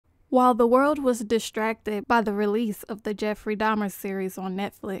While the world was distracted by the release of the Jeffrey Dahmer series on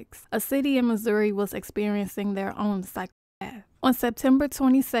Netflix, a city in Missouri was experiencing their own psychopath. On September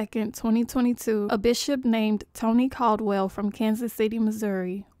 22, 2022, a bishop named Tony Caldwell from Kansas City,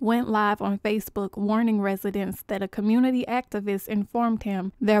 Missouri, went live on Facebook warning residents that a community activist informed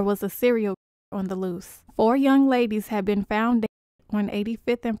him there was a serial killer on the loose. 4 young ladies had been found dead on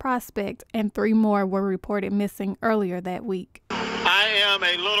 85th and Prospect, and 3 more were reported missing earlier that week. I am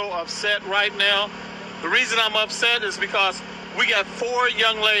a little upset right now. The reason I'm upset is because we got 4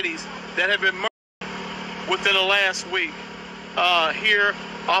 young ladies that have been murdered within the last week here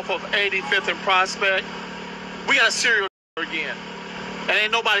off of 85th and Prospect. We got a serial killer again, and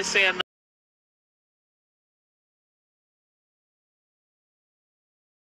ain't nobody saying nothing.